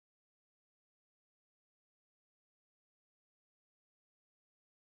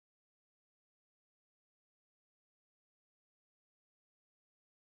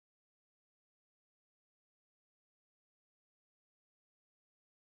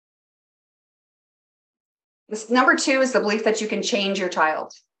This number 2 is the belief that you can change your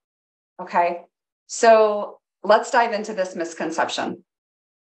child. Okay. So let's dive into this misconception.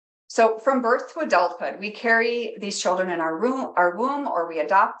 So from birth to adulthood, we carry these children in our womb, or we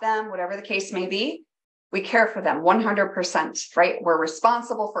adopt them, whatever the case may be. We care for them 100%, right? We're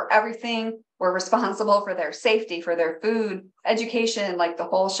responsible for everything. We're responsible for their safety, for their food, education, like the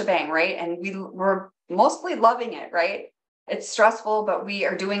whole shebang, right? And we're mostly loving it, right? It's stressful, but we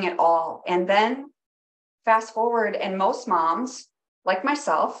are doing it all. And then fast forward, and most moms, like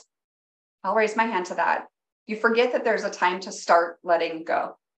myself, I'll raise my hand to that. You forget that there's a time to start letting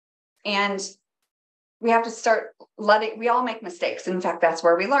go. And we have to start we all make mistakes. In fact, that's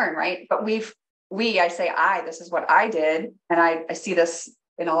where we learn, right? But this is what I did. And I see this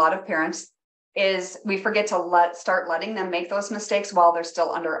in a lot of parents, is we forget to start letting them make those mistakes while they're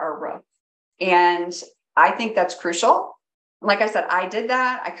still under our roof. And I think that's crucial. Like I said, I did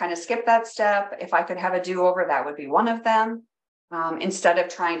that. I kind of skipped that step. If I could have a do-over, that would be one of them. Instead of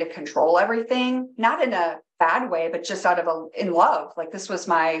trying to control everything, not in a bad way, but just in love. Like, this was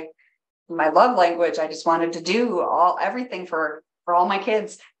my love language. I just wanted to do everything for all my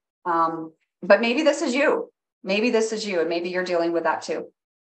kids. But maybe this is you. Maybe this is you, and maybe you're dealing with that too.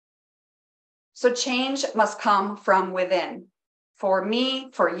 So change must come from within, for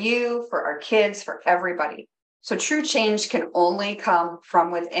me, for you, for our kids, for everybody. So true change can only come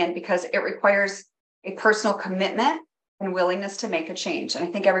from within, because it requires a personal commitment and willingness to make a change. And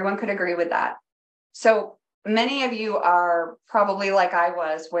I think everyone could agree with that. So many of you are probably like I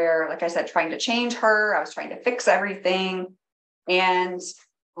was, where, like I said, trying to change her. I was trying to fix everything. And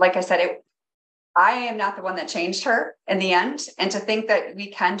like I said, I am not the one that changed her in the end. And to think that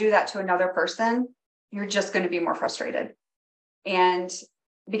we can do that to another person, you're just going to be more frustrated. And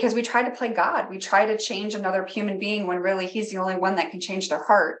because we try to play God, we try to change another human being when really he's the only one that can change their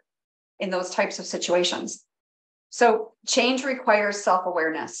heart in those types of situations. So change requires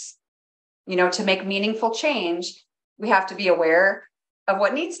self-awareness. To make meaningful change, we have to be aware of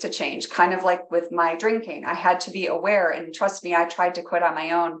what needs to change. Kind of like with my drinking, I had to be aware. And trust me, I tried to quit on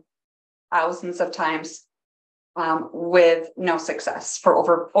my own thousands of times with no success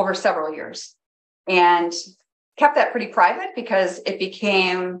for over several years, and kept that pretty private, because it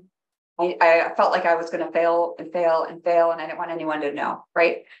became, I felt like I was going to fail and fail and fail, and I didn't want anyone to know,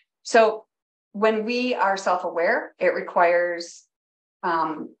 right? So when we are self-aware, it requires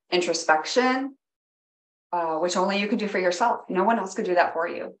introspection, which only you can do for yourself. No one else could do that for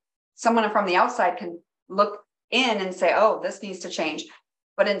you. Someone from the outside can look in and say, oh, this needs to change.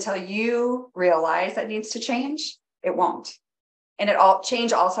 But until you realize that needs to change, it won't. And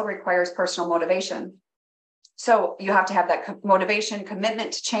change also requires personal motivation. So you have to have that motivation,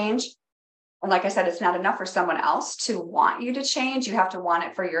 commitment to change. And like I said, it's not enough for someone else to want you to change. You have to want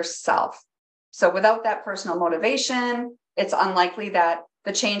it for yourself. So without that personal motivation, it's unlikely that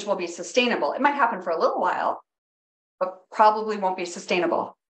the change will be sustainable. It might happen for a little while, but probably won't be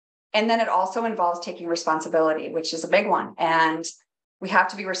sustainable. And then it also involves taking responsibility, which is a big one. And we have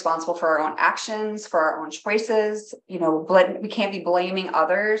to be responsible for our own actions, for our own choices. We can't be blaming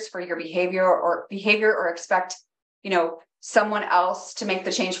others for your behavior or expect, someone else to make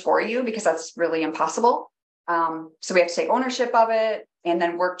the change for you, because that's really impossible. So we have to take ownership of it and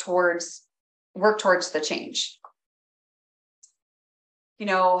then work towards the change.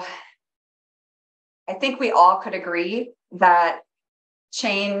 I think we all could agree that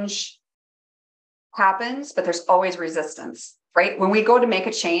change happens, but there's always resistance. Right? When we go to make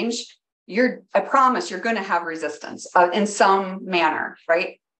a change, I promise you're going to have resistance in some manner,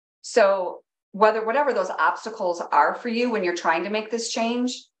 right? So whatever those obstacles are for you when you're trying to make this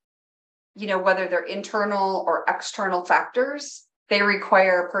change, whether they're internal or external factors, they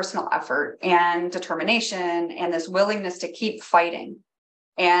require personal effort and determination and this willingness to keep fighting.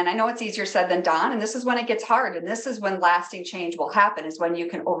 And I know it's easier said than done. And this is when it gets hard. And this is when lasting change will happen, is when you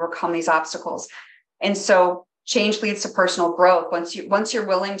can overcome these obstacles. And so change leads to personal growth. Once you're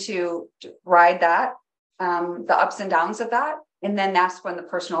willing to ride that, the ups and downs of that, and then that's when the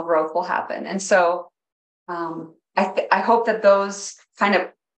personal growth will happen. And so I hope that those kind of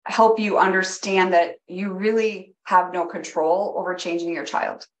help you understand that you really have no control over changing your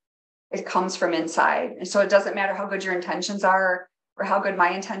child. It comes from inside. And so it doesn't matter how good your intentions are or how good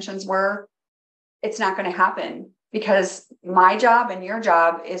my intentions were. It's not going to happen, because my job and your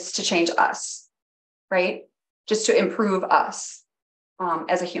job is to change us, right? Just to improve us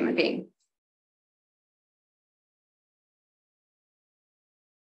as a human being.